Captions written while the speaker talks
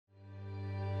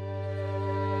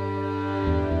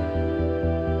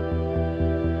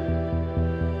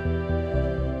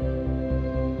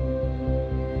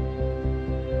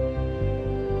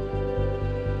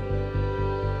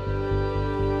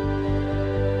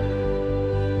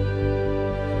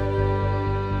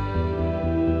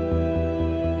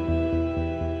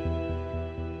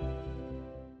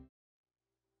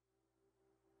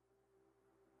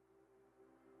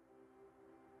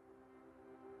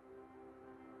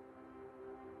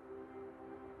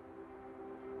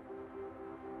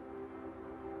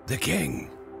The King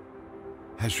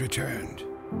has returned.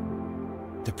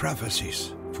 The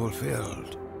prophecies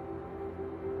fulfilled.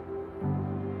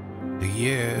 The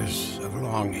years of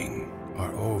longing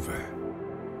are over.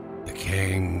 The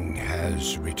King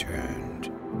has returned.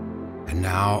 And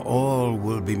now all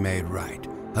will be made right,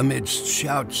 amidst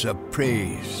shouts of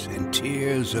praise and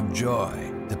tears of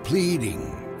joy, the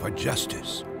pleading for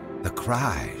justice, the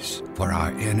cries for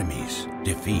our enemies'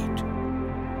 defeat.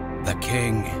 The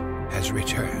King has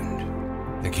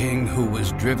returned. The King who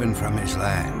was driven from his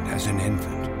land as an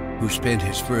infant, who spent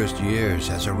his first years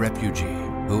as a refugee,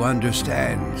 who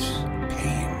understands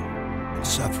pain and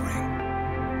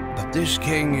suffering. But this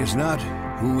King is not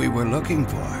who we were looking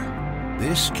for.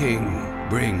 This King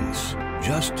brings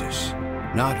justice,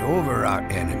 not over our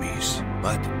enemies,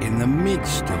 but in the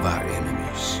midst of our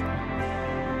enemies.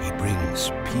 He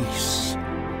brings peace,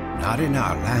 not in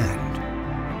our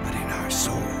land, but in our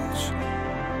souls.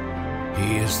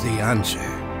 He is the answer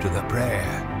to the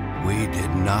prayer we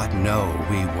did not know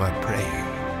we were praying.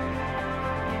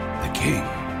 The King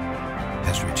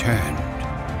has returned.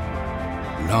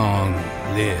 Long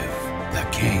live the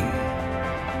King.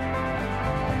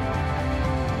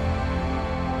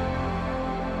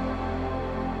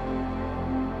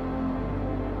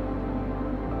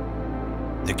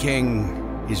 The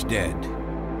King is dead.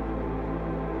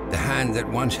 The hand that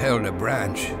once held a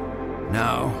branch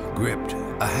now gripped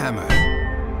a hammer.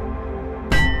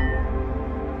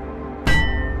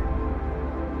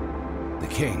 The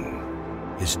King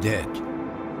is dead.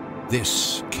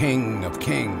 This King of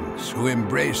Kings who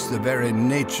embraced the very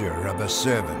nature of a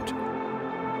servant.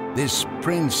 This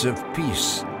Prince of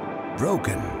Peace,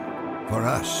 broken for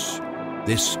us.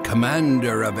 This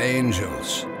Commander of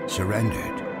Angels,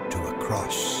 surrendered to a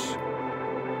cross.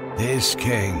 This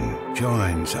King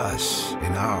joins us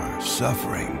in our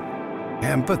suffering,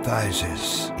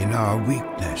 empathizes in our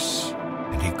weakness,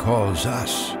 and he calls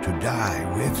us to die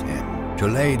with him, to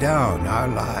lay down our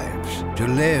lives, to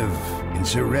live in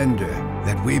surrender,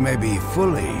 that we may be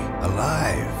fully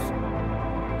alive.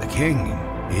 The King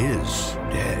is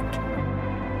dead.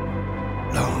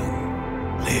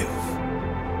 Long live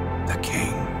the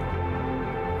King.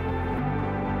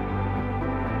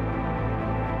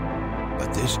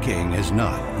 But this King is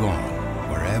not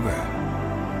gone forever.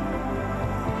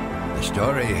 The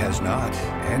story has not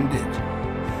ended.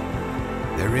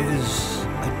 There is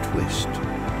a twist,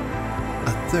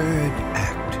 a third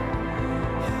act.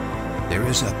 There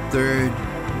is a third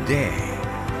day,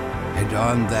 and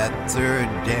on that third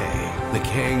day, the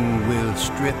King will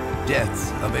strip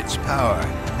death of its power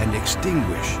and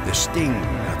extinguish the sting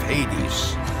of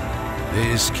Hades.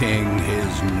 This King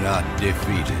is not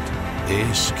defeated.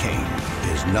 This King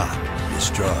is not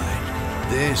destroyed.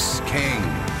 This King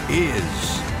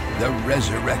is the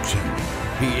resurrection.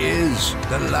 He is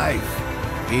the life.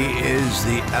 He is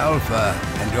the Alpha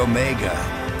and Omega,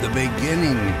 the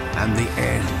beginning and the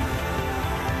end.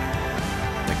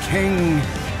 The King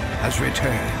has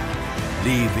returned,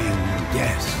 leaving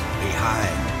death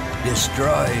behind,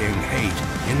 destroying hate,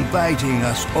 inviting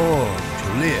us all to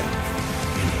live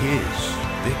in his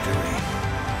victory,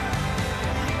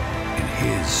 in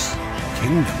his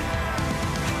kingdom,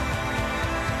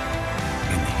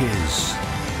 in his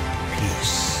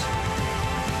peace.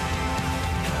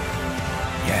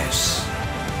 Yes,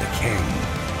 the King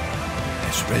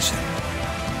has risen.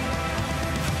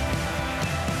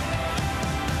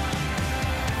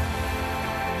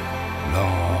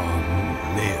 Long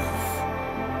live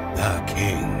the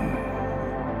King.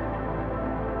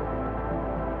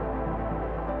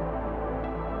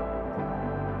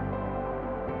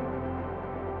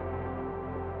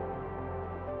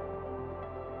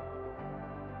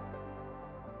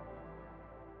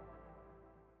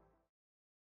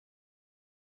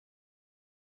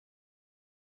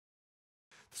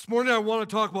 This morning I want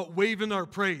to talk about waving our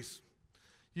praise.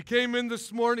 You came in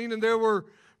this morning and there were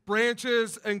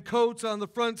branches and coats on the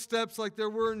front steps like there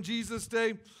were in Jesus'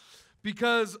 day,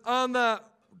 because on that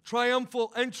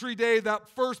triumphal entry day, that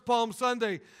first Palm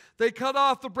Sunday, they cut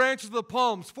off the branches of the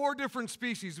palms, 4 different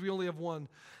species, we only have one,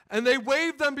 and they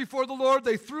waved them before the Lord.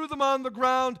 They threw them on the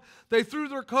ground. They threw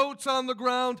their coats on the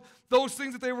ground, those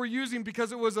things that they were using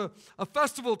because it was a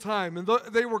festival time, and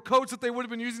they were coats that they would have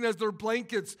been using as their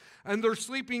blankets and their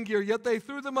sleeping gear, yet they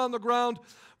threw them on the ground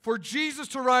for Jesus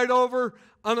to ride over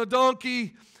on a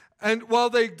donkey. And while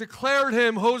they declared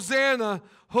him, Hosanna,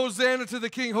 Hosanna to the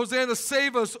King. Hosanna,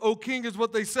 save us, O King, is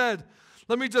what they said.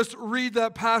 Let me just read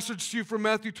that passage to you from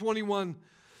Matthew 21. It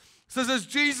says, as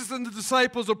Jesus and the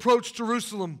disciples approached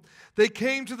Jerusalem, they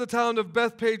came to the town of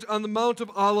Bethphage on the Mount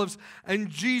of Olives, and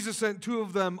Jesus sent 2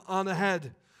 of them on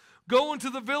ahead. Go into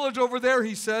the village over there,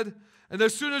 he said, and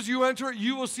as soon as you enter it,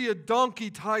 you will see a donkey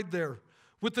tied there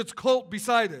with its colt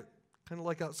beside it. Kind of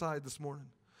like outside this morning.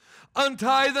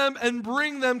 Untie them and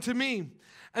bring them to me.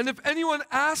 And if anyone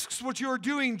asks what you are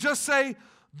doing, just say,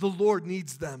 the Lord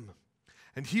needs them,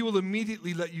 and he will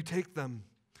immediately let you take them.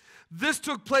 This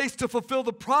took place to fulfill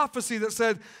the prophecy that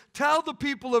said, tell the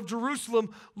people of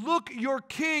Jerusalem, look, your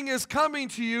king is coming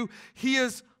to you. He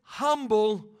is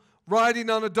humble, riding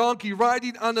on a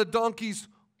donkey's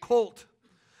colt.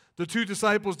 The two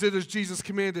disciples did as Jesus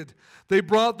commanded. They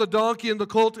brought the donkey and the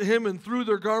colt to him and threw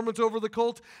their garments over the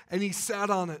colt, and he sat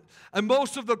on it. And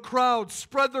most of the crowd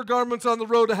spread their garments on the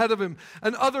road ahead of him,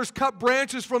 and others cut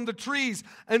branches from the trees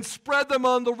and spread them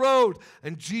on the road.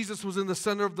 And Jesus was in the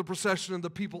center of the procession, and the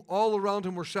people all around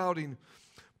him were shouting,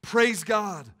 praise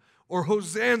God, or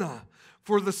Hosanna,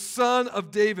 for the Son of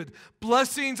David.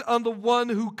 Blessings on the one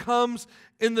who comes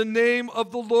in the name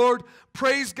of the Lord.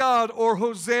 Praise God, or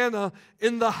Hosanna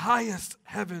in the highest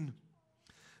heaven.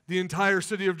 The entire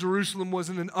city of Jerusalem was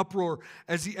in an uproar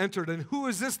as he entered. And who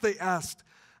is this, they asked.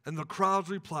 And the crowds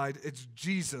replied, it's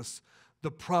Jesus,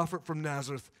 the prophet from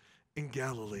Nazareth in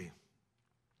Galilee.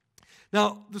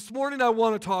 Now, this morning I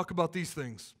want to talk about these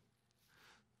things.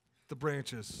 The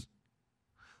branches.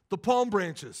 The palm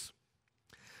branches.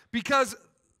 Because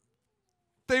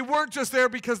they weren't just there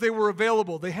because they were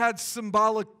available. They had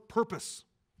symbolic purpose.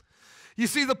 You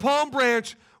see, the palm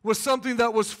branch was something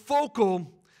that was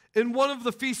focal in one of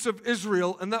the feasts of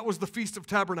Israel, and that was the Feast of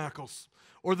Tabernacles,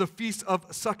 or the Feast of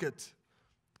Sukkot.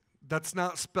 That's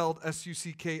not spelled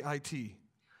S-U-C-K-I-T.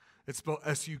 It's spelled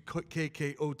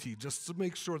S-U-K-K-O-T, just to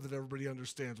make sure that everybody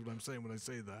understands what I'm saying when I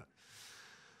say that.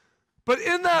 But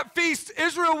in that feast,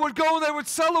 Israel would go and they would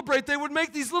celebrate. They would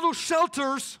make these little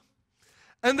shelters,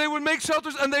 and they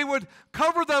would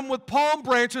cover them with palm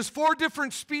branches, 4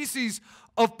 different species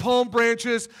of palm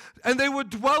branches, and they would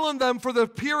dwell in them for the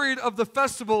period of the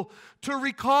festival to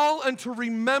recall and to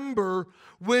remember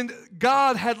when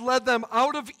God had led them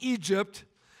out of Egypt,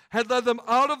 had led them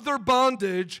out of their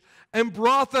bondage, and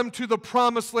brought them to the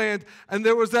promised land. And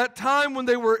there was that time when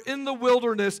they were in the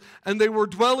wilderness and they were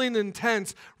dwelling in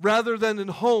tents rather than in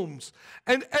homes.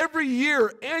 And every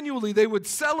year, annually, they would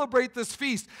celebrate this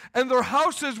feast. And their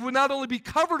houses would not only be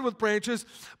covered with branches,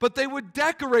 but they would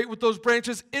decorate with those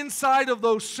branches inside of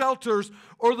those shelters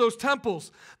or those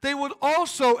temples. They would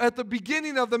also, at the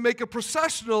beginning of them, make a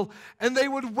processional, and they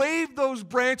would wave those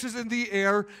branches in the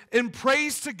air in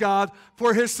praise to God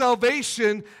for his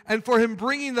salvation and for him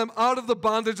bringing them out of the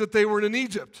bondage that they were in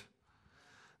Egypt.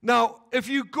 Now, if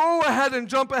you go ahead and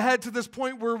jump ahead to this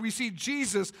point where we see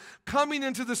Jesus coming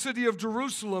into the city of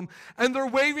Jerusalem, and they're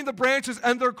waving the branches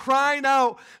and they're crying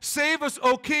out, save us,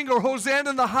 O King, or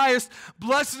Hosanna in the highest,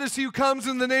 blessed is he who comes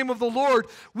in the name of the Lord,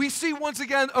 we see once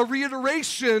again a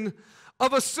reiteration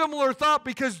of a similar thought,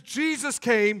 because Jesus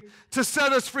came to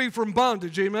set us free from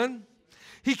bondage, amen?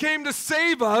 He came to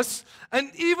save us,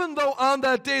 and even though on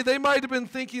that day they might have been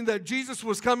thinking that Jesus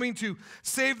was coming to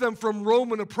save them from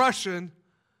Roman oppression,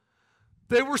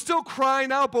 they were still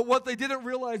crying out, but what they didn't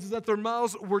realize is that their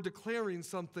mouths were declaring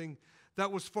something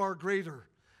that was far greater,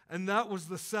 and that was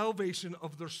the salvation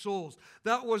of their souls.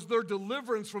 That was their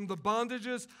deliverance from the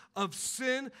bondages of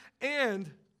sin and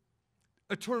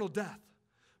eternal death,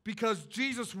 because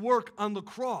Jesus' work on the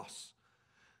cross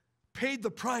paid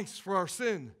the price for our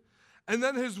sin. And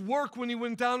then his work when he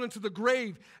went down into the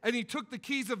grave and he took the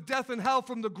keys of death and hell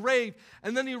from the grave,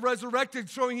 and then he resurrected,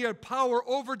 showing he had power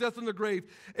over death and the grave,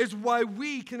 is why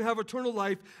we can have eternal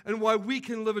life and why we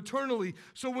can live eternally.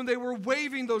 So when they were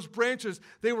waving those branches,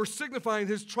 they were signifying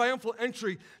his triumphal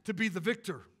entry to be the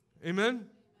victor. Amen?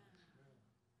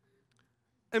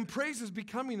 And praise is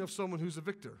becoming of someone who's a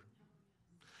victor.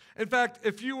 In fact,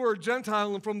 if you were a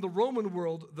Gentile and from the Roman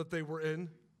world that they were in,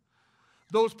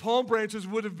 those palm branches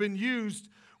would have been used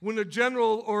when a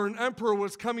general or an emperor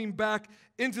was coming back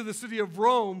into the city of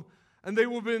Rome, and they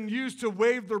would have been used to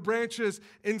wave their branches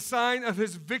in sign of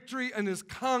his victory and his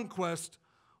conquest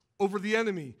over the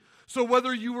enemy. So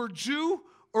whether you were Jew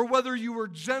or whether you were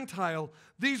Gentile,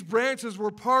 these branches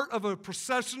were part of a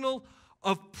processional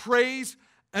of praise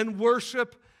and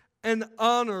worship and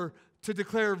honor to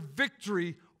declare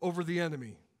victory over the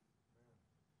enemy.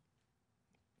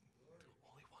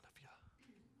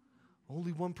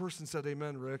 Only one person said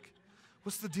amen, Rick.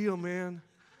 What's the deal, man?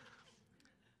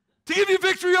 To give you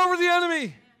victory over the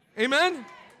enemy. Amen?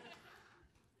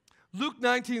 Luke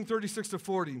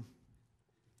 19:36-40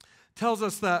 tells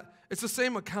us that it's the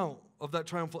same account of that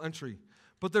triumphal entry,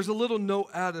 but there's a little note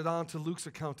added on to Luke's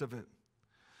account of it.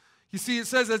 You see, it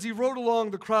says, as he rode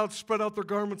along, the crowd spread out their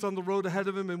garments on the road ahead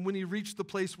of him, and when he reached the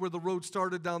place where the road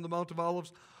started down the Mount of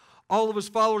Olives, All of his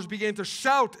followers began to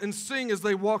shout and sing as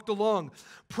they walked along,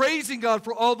 praising God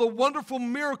for all the wonderful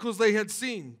miracles they had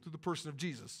seen through the person of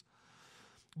Jesus.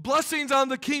 Blessings on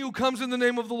the King who comes in the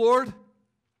name of the Lord,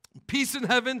 peace in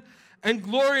heaven, and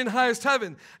glory in highest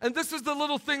heaven. And this is the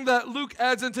little thing that Luke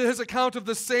adds into his account of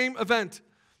the same event.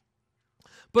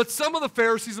 But some of the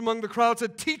Pharisees among the crowd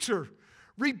said, "Teacher,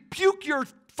 rebuke your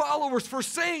followers for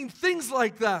saying things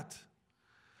like that."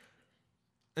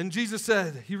 And Jesus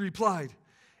said, he replied,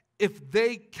 "If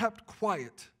they kept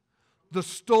quiet, the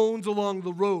stones along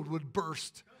the road would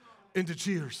burst into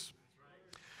cheers."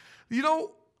 You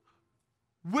know,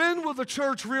 when will the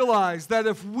church realize that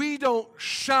if we don't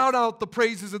shout out the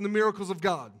praises and the miracles of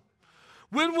God,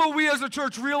 when will we as a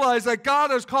church realize that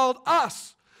God has called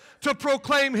us to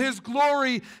proclaim his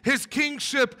glory, his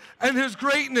kingship, and his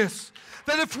greatness?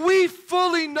 That if we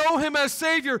fully know him as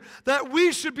Savior, that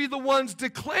we should be the ones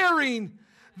declaring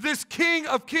this King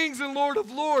of kings and Lord of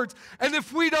lords. And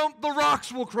if we don't, the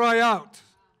rocks will cry out.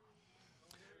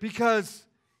 Because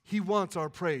he wants our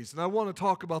praise. And I want to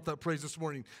talk about that praise this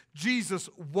morning. Jesus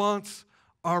wants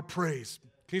our praise.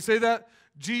 Can you say that?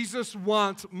 Jesus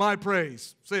wants my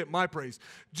praise. Say it, my praise.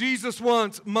 Jesus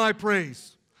wants my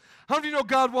praise. How do you know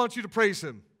God wants you to praise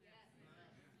him?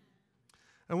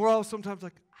 And we're all sometimes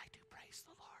like, I do praise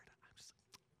the Lord.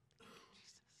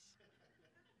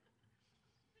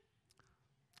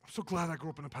 I'm so glad I grew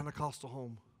up in a Pentecostal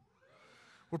home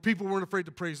where people weren't afraid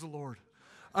to praise the Lord.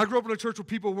 I grew up in a church where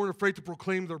people weren't afraid to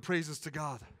proclaim their praises to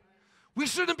God. We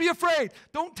shouldn't be afraid.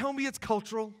 Don't tell me it's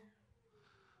cultural.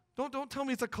 Don't tell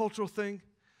me it's a cultural thing.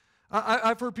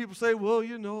 I've heard people say, well,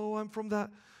 you know, I'm from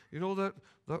that,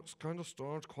 that's kind of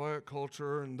staunch, quiet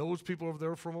culture, and those people over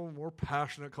there are from a more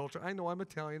passionate culture. I know I'm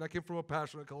Italian. I came from a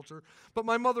passionate culture. But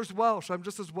my mother's Welsh. I'm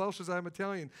just as Welsh as I'm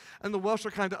Italian. And the Welsh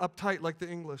are kind of uptight like the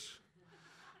English.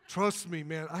 Trust me,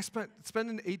 man.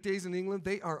 Spending 8 days in England,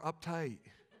 they are uptight.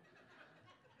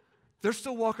 They're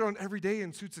still walking around every day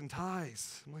in suits and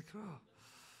ties. I'm like, oh.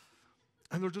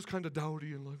 And they're just kind of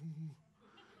dowdy and like,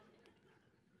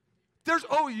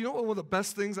 you know what one of the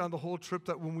best things on the whole trip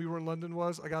that when we were in London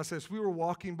was? I got to say this. We were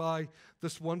walking by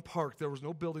this one park. There was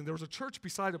no building. There was a church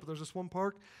beside it, but there was this one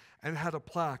park, and it had a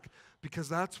plaque because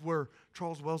that's where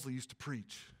Charles Wesley used to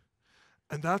preach.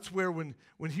 And that's where when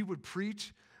he would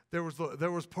preach, there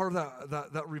was part of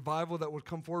that revival that would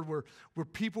come forward where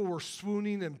people were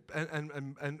swooning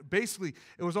and basically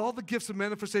it was all the gifts and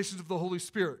manifestations of the Holy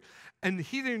Spirit. And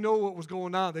he didn't know what was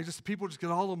going on. People just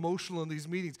get all emotional in these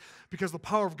meetings because the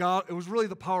power of God, it was really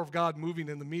the power of God moving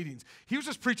in the meetings. He was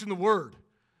just preaching the word.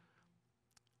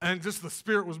 And just the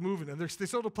Spirit was moving. And they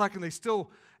still have a plaque and they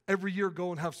still every year go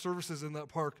and have services in that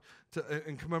park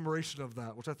in commemoration of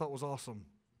that, which I thought was awesome.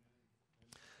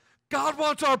 God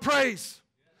wants our praise.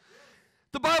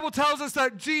 The Bible tells us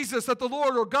that Jesus, that the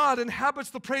Lord or God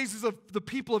inhabits the praises of the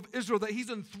people of Israel, that he's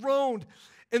enthroned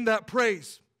in that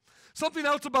praise. Something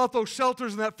else about those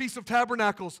shelters and that Feast of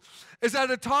Tabernacles is that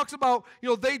it talks about,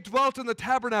 they dwelt in the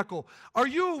tabernacle. Are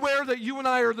you aware that you and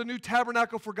I are the new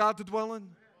tabernacle for God to dwell in?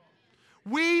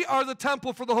 We are the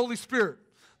temple for the Holy Spirit,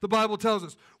 the Bible tells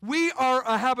us. We are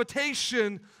a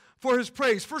habitation for his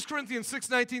praise. 1 Corinthians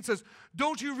 6:19 says,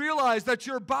 don't you realize that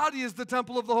your body is the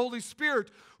temple of the Holy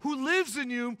Spirit who lives in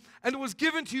you and was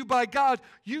given to you by God?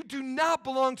 You do not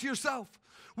belong to yourself.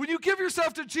 When you give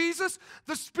yourself to Jesus,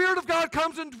 the Spirit of God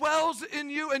comes and dwells in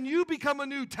you, and you become a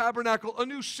new tabernacle, a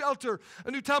new shelter,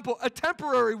 a new temple, a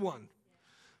temporary one.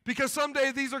 Because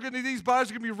someday these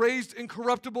bodies are going to be raised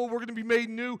incorruptible, we're going to be made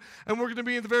new, and we're going to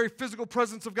be in the very physical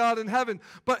presence of God in heaven.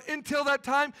 But until that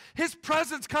time, his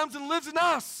presence comes and lives in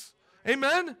us.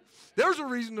 Amen? There's a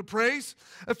reason to praise.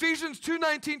 Ephesians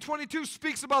 2:19-22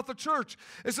 speaks about the church.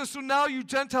 It says, so now you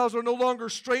Gentiles are no longer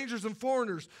strangers and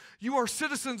foreigners. You are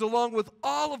citizens along with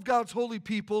all of God's holy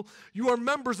people. You are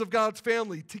members of God's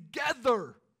family.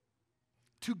 Together,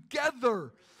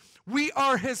 we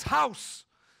are his house.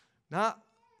 Not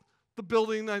the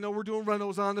building. I know we're doing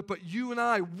renos on it, but you and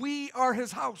I, we are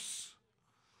his house.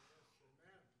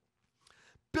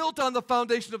 Built on the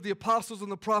foundation of the apostles and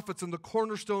the prophets, and the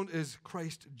cornerstone is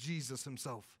Christ Jesus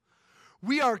himself.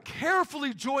 We are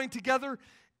carefully joined together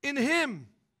in him,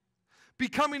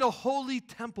 becoming a holy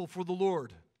temple for the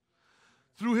Lord.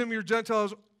 Through him your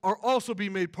Gentiles are also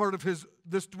being made part of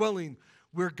this dwelling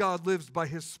where God lives by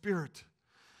his Spirit.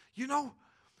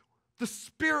 The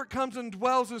Spirit comes and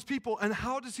dwells in his people, and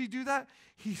how does he do that?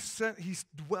 He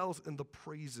dwells in the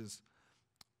praises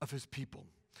of his people.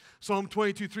 Psalm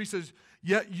 22:3 says,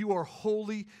 yet you are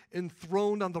holy,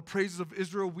 enthroned on the praises of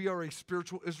Israel. We are a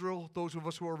spiritual Israel, those of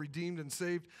us who are redeemed and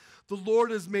saved. The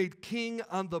Lord is made king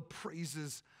on the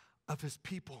praises of his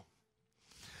people.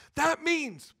 That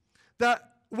means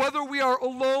that whether we are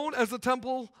alone as the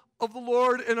temple of the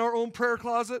Lord in our own prayer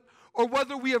closet, or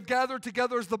whether we have gathered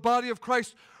together as the body of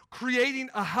Christ, creating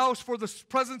a house for the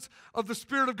presence of the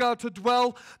Spirit of God to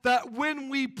dwell, that when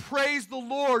we praise the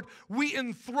Lord, we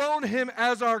enthrone him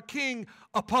as our King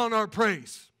upon our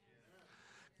praise.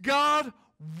 God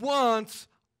wants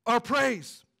our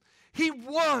praise. He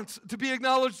wants to be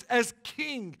acknowledged as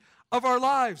King of our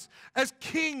lives, as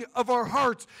King of our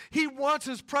hearts. He wants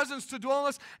his presence to dwell in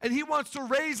us, and he wants to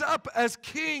raise up as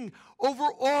King over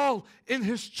all in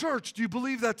his church. Do you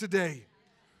believe that today?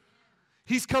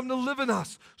 He's come to live in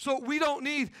us. So we don't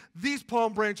need these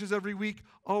palm branches every week.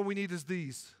 All we need is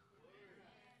these.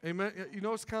 Amen. You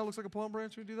know it kind of looks like a palm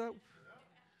branch when you do that?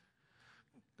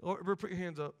 Oh, everybody put your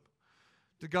hands up.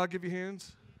 Did God give you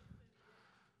hands?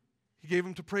 He gave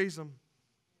them to praise him.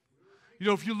 You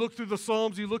know, if you look through the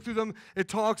Psalms, you look through them, it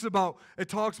talks about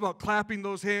clapping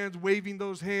those hands, waving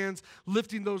those hands,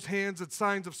 lifting those hands. It's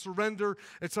signs of surrender.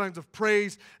 It's signs of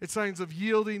praise. It's signs of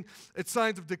yielding. It's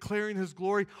signs of declaring his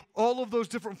glory. All of those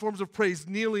different forms of praise,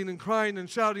 kneeling and crying and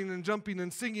shouting and jumping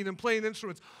and singing and playing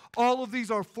instruments. All of these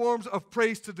are forms of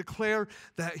praise to declare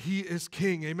that he is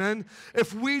king. Amen?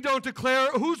 If we don't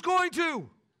declare, who's going to?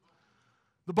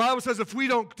 The Bible says if we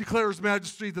don't declare his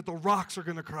majesty, that the rocks are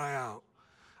going to cry out.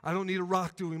 I don't need a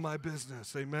rock doing my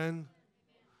business. Amen?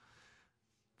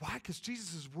 Why? Because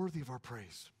Jesus is worthy of our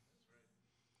praise.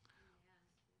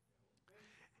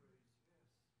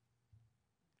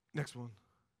 Next one.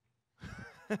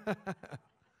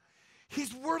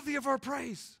 He's worthy of our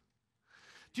praise.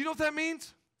 Do you know what that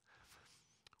means?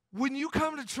 When you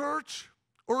come to church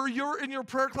or you're in your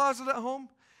prayer closet at home,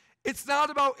 it's not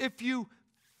about if you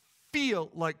feel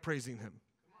like praising him.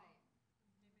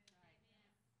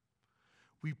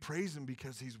 We praise him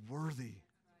because he's worthy.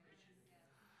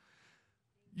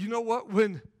 You know what?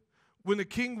 When a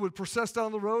king would process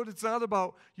down the road, it's not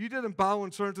about, you didn't bow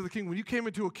and surrender to the king. When you came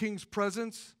into a king's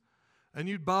presence and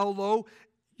you'd bow low,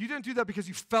 you didn't do that because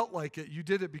you felt like it. You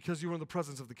did it because you were in the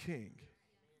presence of the king.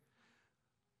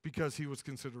 Because he was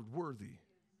considered worthy.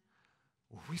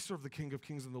 Well, we serve the King of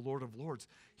Kings and the Lord of Lords.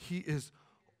 He is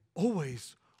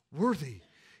always worthy.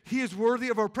 He is worthy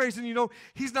of our praise. And you know,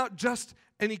 he's not just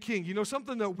any king. You know,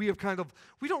 something that we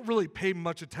don't really pay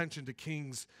much attention to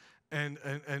kings and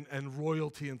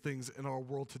royalty and things in our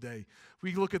world today.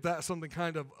 We look at that as something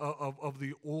kind of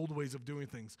the old ways of doing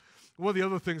things. One of the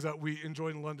other things that we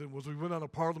enjoyed in London was we went on a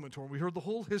parliament tour and we heard the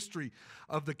whole history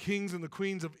of the kings and the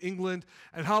queens of England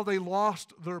and how they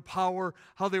lost their power,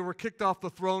 how they were kicked off the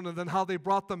throne, and then how they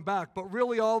brought them back. But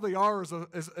really all they are is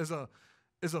a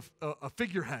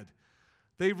figurehead.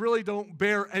 They really don't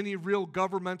bear any real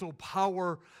governmental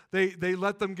power. They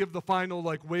let them give the final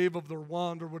wave of their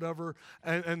wand or whatever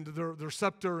and their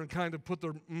scepter and kind of put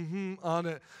their on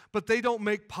it. But they don't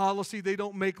make policy. They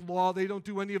don't make law. They don't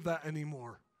do any of that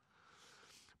anymore.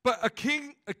 But a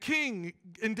king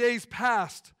in days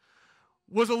past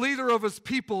was a leader of his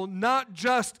people, not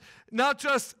just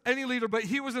any leader, but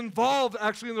he was involved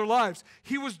actually in their lives.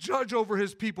 He was judge over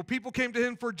his people. People came to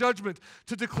him for judgment,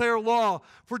 to declare law,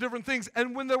 for different things.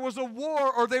 And when there was a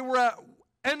war or they were at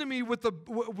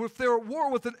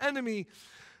war with an enemy,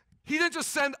 he didn't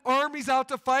just send armies out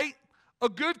to fight. A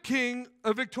good king,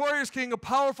 a victorious king, a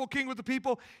powerful king with the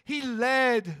people, he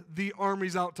led the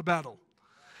armies out to battle.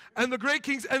 And the great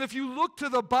kings, and if you look to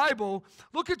the Bible,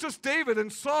 look at just David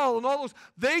and Saul and all those,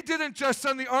 they didn't just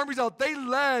send the armies out, they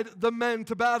led the men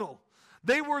to battle.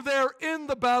 They were there in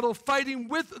the battle fighting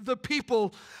with the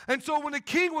people. And so when a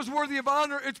king was worthy of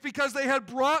honor, it's because they had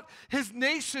brought his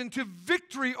nation to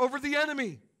victory over the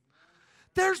enemy.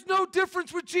 There's no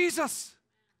difference with Jesus.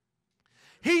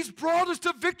 He's brought us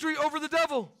to victory over the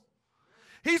devil.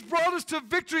 He's brought us to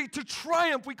victory, to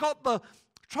triumph. We call it the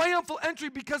triumphal entry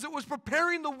because it was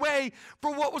preparing the way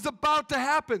for what was about to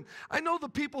happen. I know the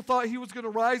people thought he was going to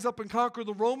rise up and conquer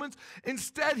the Romans.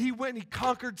 Instead, he went and he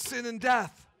conquered sin and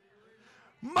death.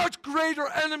 Much greater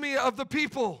enemy of the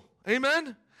people.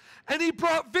 Amen? And he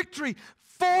brought victory.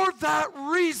 For that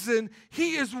reason,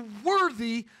 he is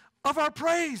worthy of our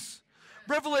praise.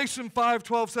 Revelation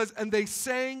 5:12 says, and they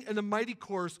sang in a mighty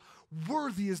chorus,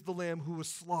 worthy is the Lamb who was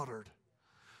slaughtered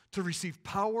to receive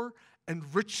power and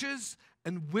riches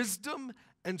and wisdom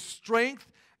and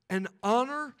strength and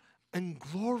honor and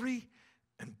glory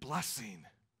and blessing.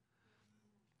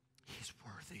 He's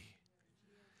worthy.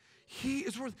 He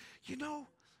is worthy. You know,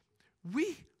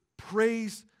 we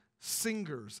praise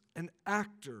singers and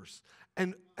actors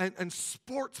and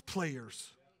sports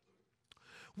players.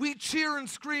 We cheer and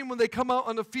scream when they come out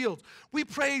on the field. We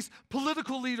praise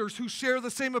political leaders who share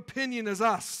the same opinion as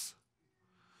us.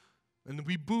 And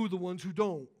we boo the ones who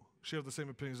don't. share the same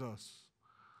opinion as us.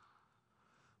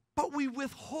 But we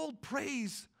withhold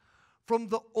praise from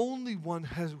the only one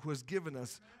who has given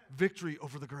us victory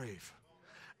over the grave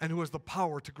and who has the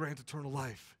power to grant eternal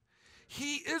life.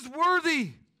 He is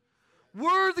worthy.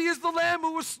 Worthy is the Lamb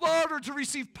who was slaughtered to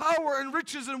receive power and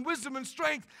riches and wisdom and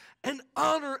strength and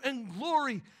honor and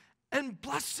glory and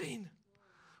blessing.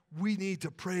 We need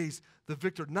to praise the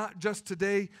victor, not just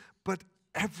today, but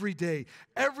every day.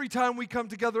 Every time we come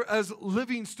together as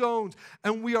living stones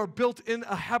and we are built in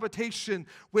a habitation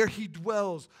where he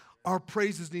dwells, our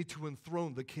praises need to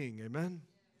enthrone the King. Amen?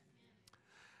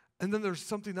 And then there's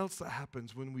something else that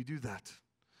happens when we do that.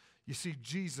 You see,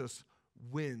 Jesus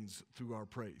wins through our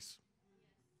praise.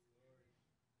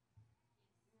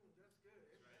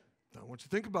 Now, I want you to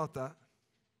think about that.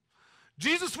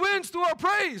 Jesus wins through our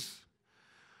praise.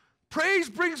 Praise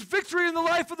brings victory in the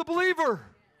life of the believer.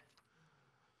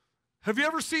 Have you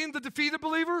ever seen the defeated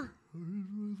believer?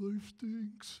 My life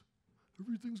stinks.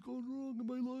 Everything's going wrong in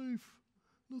my life.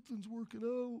 Nothing's working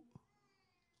out.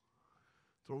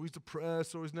 They're always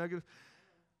depressed, always negative.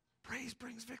 Praise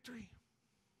brings victory.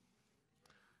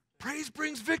 Praise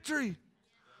brings victory.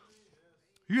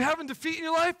 You having defeat in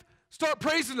your life? Start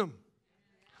praising him.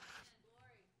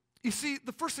 You see,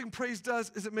 the first thing praise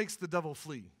does is it makes the devil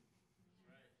flee.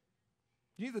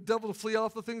 You need the devil to flee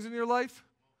off the things in your life?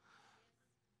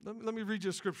 Let me read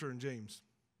you a scripture in James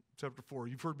chapter 4.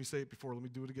 You've heard me say it before. Let me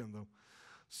do it again, though.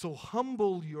 So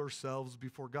humble yourselves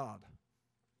before God.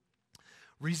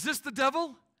 Resist the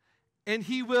devil, and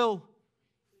he will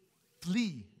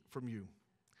flee from you.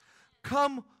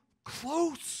 Come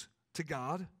close to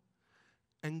God,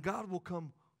 and God will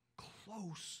come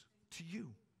close to you.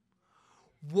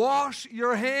 Wash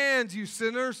your hands, you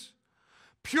sinners.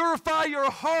 Purify your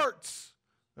hearts.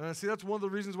 See, that's one of the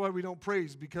reasons why we don't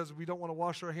praise, because we don't want to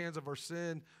wash our hands of our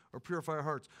sin or purify our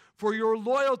hearts. For your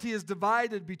loyalty is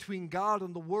divided between God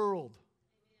and the world.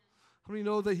 How many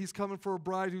know that he's coming for a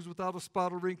bride who's without a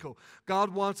spot or wrinkle?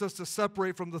 God wants us to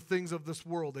separate from the things of this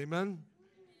world. Amen?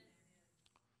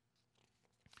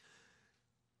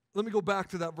 Let me go back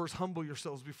to that verse, humble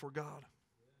yourselves before God.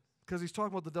 Because he's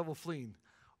talking about the devil fleeing.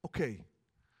 Okay.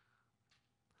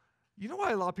 You know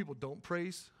why a lot of people don't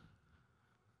praise?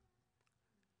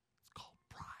 It's called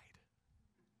pride.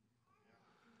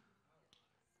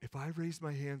 If I raise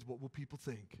my hands, what will people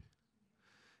think?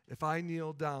 If I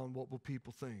kneel down, what will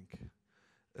people think?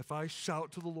 If I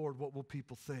shout to the Lord, what will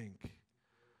people think?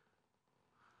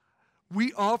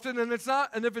 We often, and if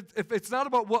it's not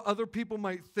about what other people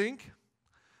might think,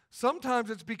 sometimes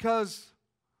it's because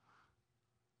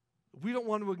we don't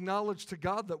want to acknowledge to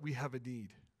God that we have a need.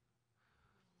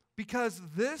 Because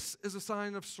this is a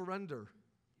sign of surrender.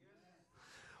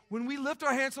 When we lift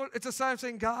our hands, it's a sign of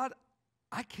saying, God,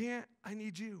 I can't, I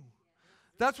need you.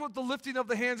 That's what the lifting of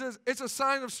the hands is. It's a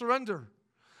sign of surrender.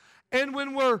 And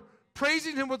when we're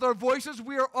praising him with our voices,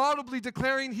 we are audibly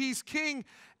declaring he's king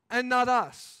and not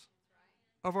us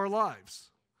of our lives.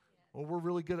 Well, we're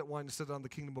really good at wanting to sit on the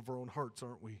kingdom of our own hearts,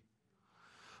 aren't we?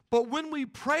 But when we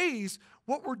praise,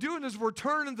 what we're doing is we're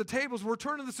turning the tables, we're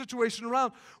turning the situation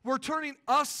around, we're turning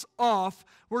us off,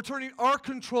 we're turning our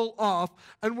control off,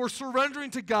 and we're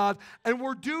surrendering to God, and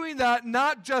we're doing that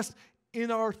not just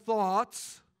in our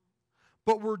thoughts,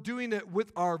 but we're doing it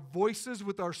with our voices,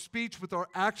 with our speech, with our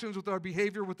actions, with our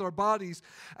behavior, with our bodies,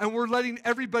 and we're letting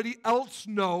everybody else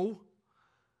know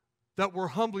that we're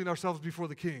humbling ourselves before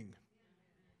the King.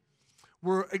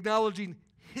 We're acknowledging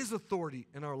his authority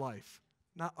in our life,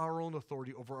 not our own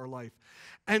authority over our life.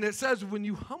 And it says when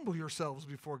you humble yourselves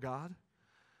before God,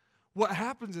 what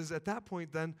happens is at that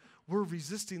point then, we're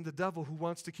resisting the devil who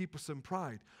wants to keep us in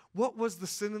pride. What was the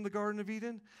sin in the Garden of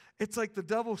Eden? It's like the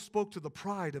devil spoke to the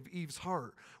pride of Eve's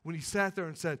heart when he sat there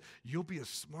and said, you'll be as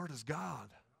smart as God.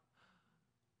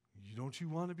 Don't you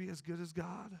want to be as good as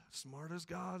God, smart as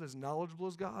God, as knowledgeable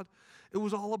as God? It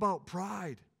was all about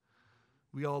pride.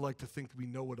 We all like to think we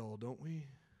know it all, don't we?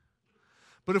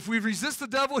 But if we resist the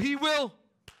devil, he will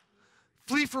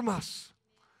flee from us.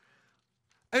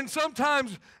 And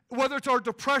sometimes, whether it's our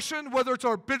depression, whether it's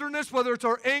our bitterness, whether it's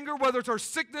our anger, whether it's our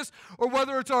sickness, or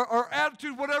whether it's our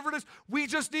attitude, whatever it is, we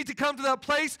just need to come to that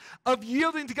place of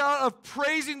yielding to God, of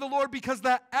praising the Lord, because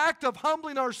that act of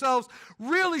humbling ourselves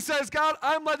really says, God,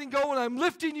 I'm letting go and I'm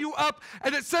lifting you up,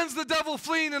 and it sends the devil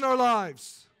fleeing in our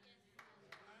lives.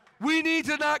 We need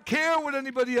to not care what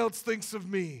anybody else thinks of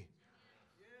me.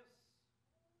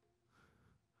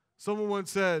 Someone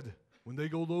once said, when they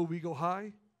go low, we go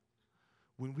high.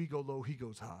 When we go low, he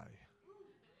goes high.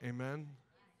 Amen?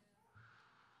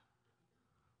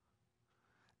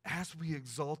 As we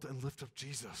exalt and lift up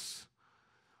Jesus,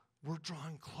 we're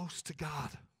drawing close to God.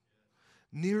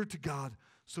 near to God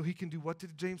so he can do, what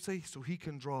did James say? So he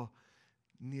can draw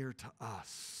near to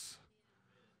us.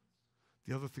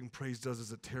 The other thing praise does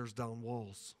is it tears down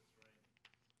walls.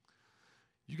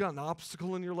 You got an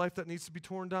obstacle in your life that needs to be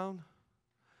torn down?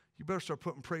 You better start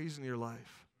putting praise in your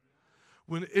life.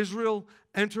 When Israel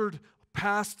entered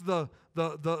past the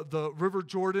River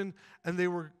Jordan and they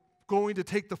were going to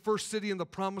take the first city in the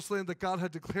promised land that God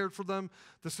had declared for them,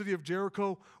 the city of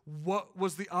Jericho, what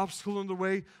was the obstacle in the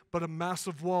way but a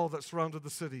massive wall that surrounded the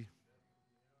city?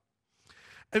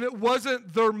 And it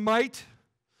wasn't their might,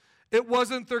 it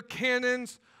wasn't their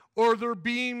cannons or their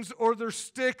beams or their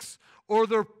sticks or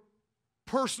their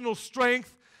personal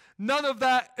strength. None of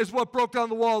that is what broke down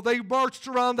the wall. They marched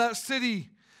around that city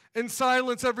in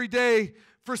silence every day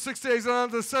for 6 days. And on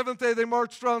the seventh day, they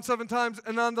marched around 7 times.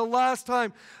 And on the last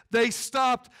time, they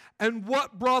stopped. And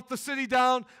what brought the city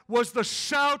down was the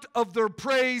shout of their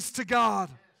praise to God.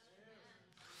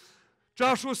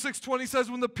 Joshua 6:20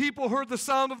 says, when the people heard the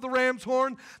sound of the ram's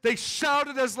horn, they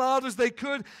shouted as loud as they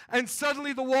could, and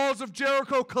suddenly the walls of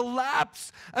Jericho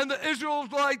collapsed, and the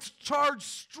Israelites charged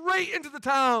straight into the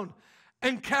town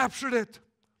and captured it.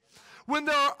 When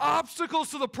there are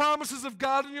obstacles to the promises of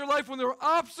God in your life, when there are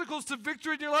obstacles to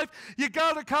victory in your life, you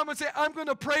got to come and say, I'm going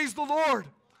to praise the Lord.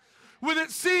 When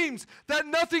it seems that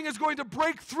nothing is going to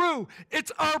break through,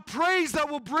 it's our praise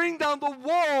that will bring down the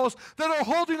walls that are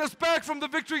holding us back from the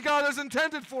victory God has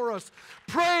intended for us.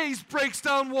 Praise breaks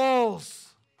down walls.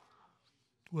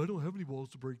 Well, I don't have any walls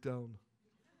to break down.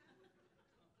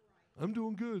 I'm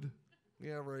doing good.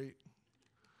 Yeah, right.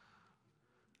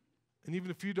 And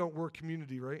even if you don't, we're a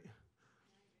community, right?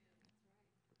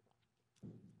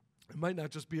 It might not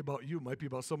just be about you. It might be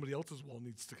about somebody else's wall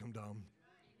needs to come down.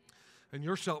 And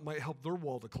your shout might help their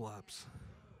wall to collapse.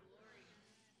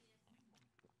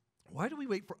 Why do we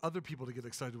wait for other people to get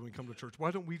excited when we come to church?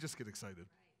 Why don't we just get excited?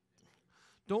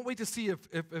 Don't wait to see if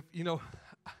you know,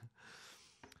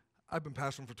 I've been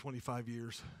pastoring for 25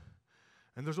 years.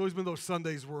 And there's always been those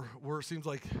Sundays where it seems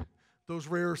like those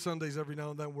rare Sundays every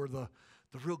now and then where the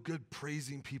real good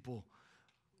praising people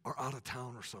are out of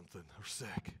town or something, or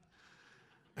sick.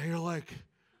 And you're like,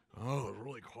 oh, it's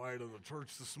really quiet in the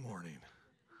church this morning.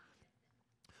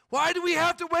 Why do we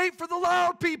have to wait for the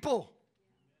loud people?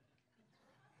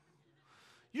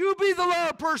 You be the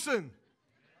loud person.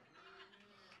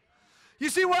 You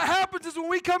see, what happens is when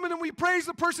we come in and we praise,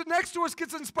 the person next to us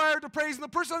gets inspired to praise, and the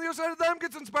person on the other side of them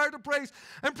gets inspired to praise.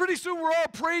 And pretty soon we're all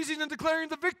praising and declaring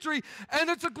the victory, and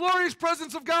it's a glorious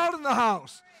presence of God in the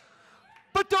house.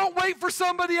 But don't wait for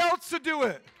somebody else to do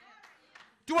it.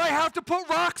 Do I have to put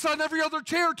rocks on every other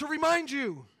chair to remind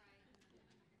you?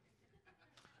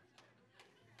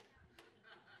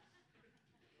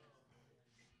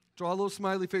 Draw a little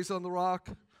smiley face on the rock.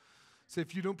 Say,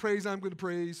 if you don't praise, I'm going to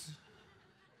praise.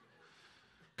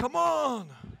 Come on.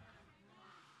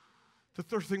 The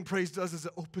third thing praise does is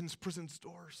it opens prison's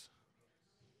doors.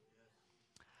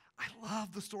 I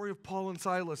love the story of Paul and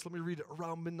Silas. Let me read it.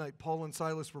 Around midnight, Paul and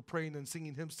Silas were praying and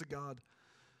singing hymns to God.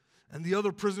 And the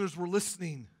other prisoners were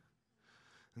listening.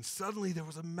 And suddenly there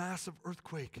was a massive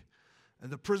earthquake. And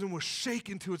the prison was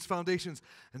shaken to its foundations.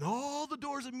 And all the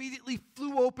doors immediately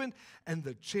flew open. And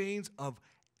the chains of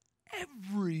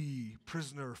every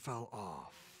prisoner fell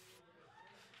off.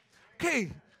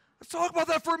 Okay, let's talk about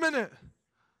that for a minute.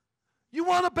 You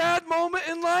want a bad moment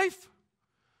in life?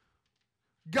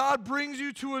 God brings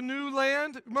you to a new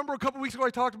land. Remember a couple weeks ago I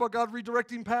talked about God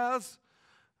redirecting paths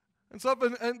and stuff?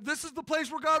 And this is the place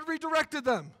where God redirected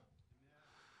them.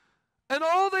 And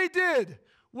all they did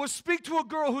was speak to a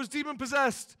girl who's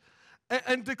demon-possessed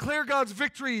and declare God's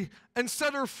victory and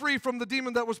set her free from the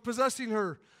demon that was possessing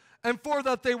her. And for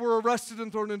that, they were arrested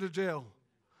and thrown into jail.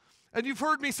 And you've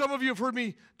heard me, some of you have heard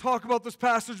me talk about this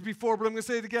passage before, but I'm going to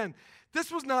say it again.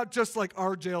 This was not just like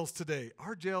our jails today.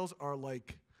 Our jails are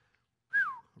like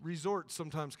resorts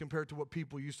sometimes compared to what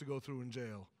people used to go through in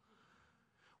jail.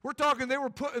 We're talking they were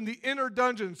put in the inner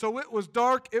dungeon, so it was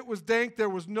dark, it was dank, there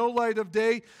was no light of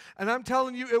day, and I'm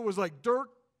telling you, it was like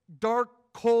dark,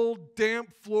 cold,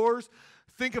 damp floors.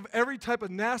 Think of every type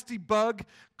of nasty bug,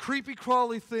 creepy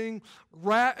crawly thing,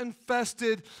 rat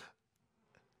infested.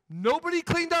 Nobody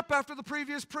cleaned up after the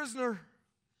previous prisoner.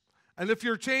 And if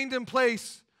you're chained in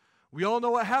place, we all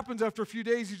know what happens after a few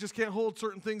days. You just can't hold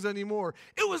certain things anymore.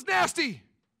 It was nasty.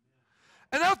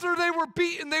 And after they were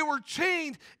beaten, they were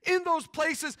chained in those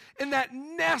places in that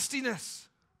nastiness.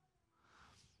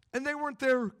 And they weren't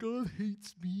there, God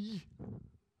hates me.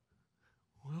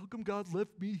 How come God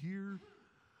left me here?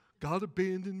 God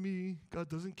abandoned me. God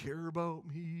doesn't care about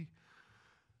me.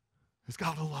 Is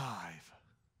God alive?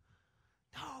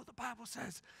 No, the Bible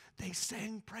says they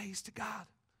sang praise to God.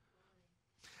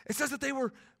 It says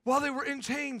that while they were in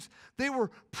chains, they were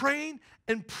praying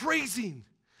and praising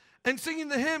and singing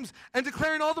the hymns and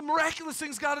declaring all the miraculous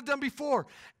things God had done before.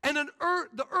 And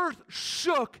the earth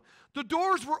shook. The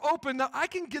doors were open. Now, I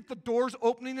can get the doors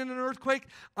opening in an earthquake.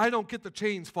 I don't get the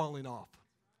chains falling off.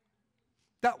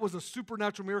 That was a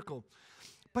supernatural miracle.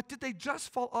 But did they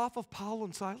just fall off of Paul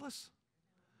and Silas?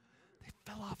 They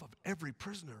fell off of every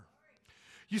prisoner.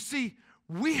 You see,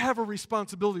 we have a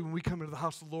responsibility when we come into the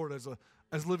house of the Lord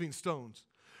as living stones.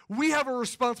 We have a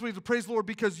responsibility to praise the Lord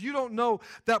because you don't know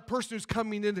that person who's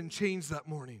coming in chains that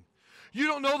morning. You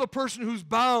don't know the person who's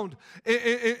bound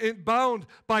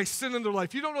by sin in their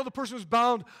life. You don't know the person who's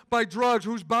bound by drugs,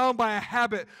 who's bound by a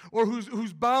habit, or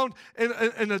who's bound in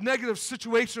a negative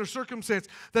situation or circumstance,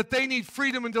 that they need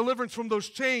freedom and deliverance from those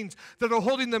chains that are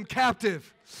holding them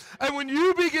captive. And when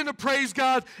you begin to praise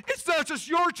God, it's not just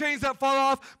your chains that fall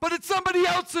off, but it's somebody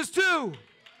else's too.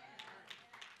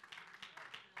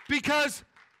 Because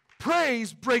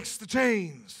praise breaks the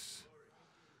chains.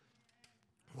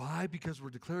 Why? Because we're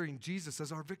declaring Jesus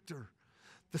as our victor.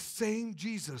 The same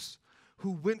Jesus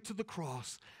who went to the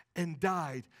cross and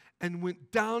died and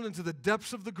went down into the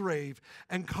depths of the grave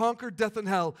and conquered death and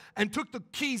hell and took the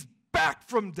keys back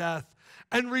from death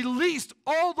and released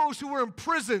all those who were in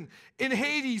prison in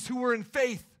Hades who were in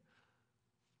faith.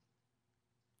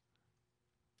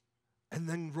 And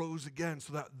then rose again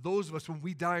so that those of us, when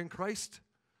we die in Christ,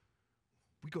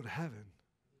 we go to heaven.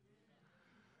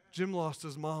 Jim lost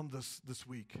his mom this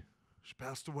week. She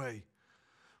passed away.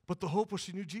 But the hope was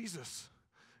she knew Jesus.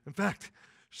 In fact,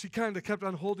 she kind of kept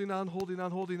on holding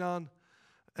on.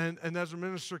 And as her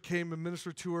minister came and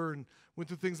ministered to her and went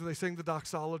through things, and they sang the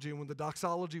doxology. And when the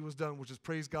doxology was done, which is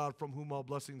praise God from whom all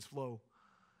blessings flow,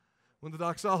 when the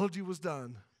doxology was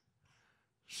done,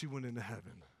 she went into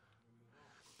heaven.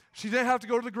 She didn't have to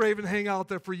go to the grave and hang out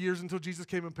there for years until Jesus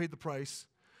came and paid the price.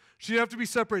 She didn't have to be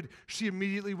separated. She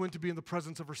immediately went to be in the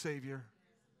presence of her Savior.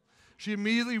 She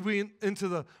immediately went into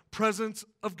the presence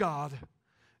of God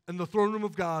and the throne room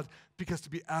of God, because to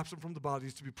be absent from the body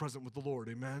is to be present with the Lord.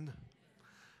 Amen?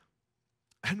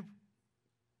 And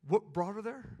what brought her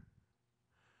there?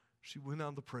 She went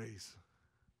on to praise.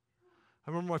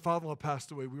 I remember my father-in-law passed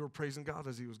away. We were praising God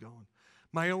as he was going.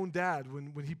 My own dad,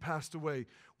 when he passed away,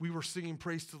 we were singing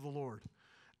praise to the Lord.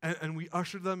 And we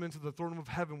ushered them into the throne room of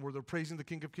heaven where they're praising the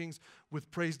King of Kings with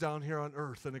praise down here on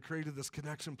earth. And it created this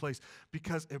connection place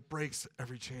because it breaks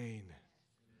every chain.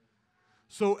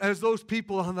 So as those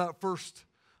people on that first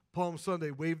Palm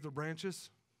Sunday waved their branches,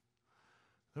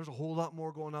 there's a whole lot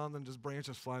more going on than just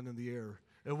branches flying in the air.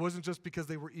 It wasn't just because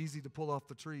they were easy to pull off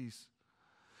the trees.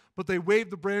 But they waved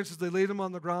the branches, they laid them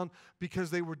on the ground because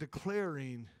they were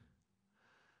declaring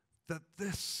that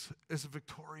this is a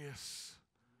victorious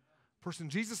person.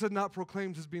 Jesus had not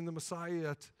proclaimed his being the Messiah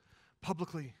yet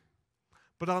publicly.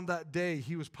 But on that day,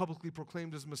 he was publicly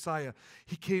proclaimed as Messiah.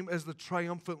 He came as the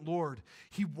triumphant Lord.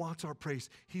 He wants our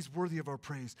praise. He's worthy of our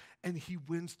praise. And he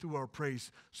wins through our praise.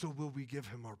 So will we give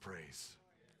him our praise?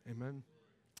 Amen.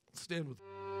 Stand with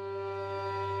me.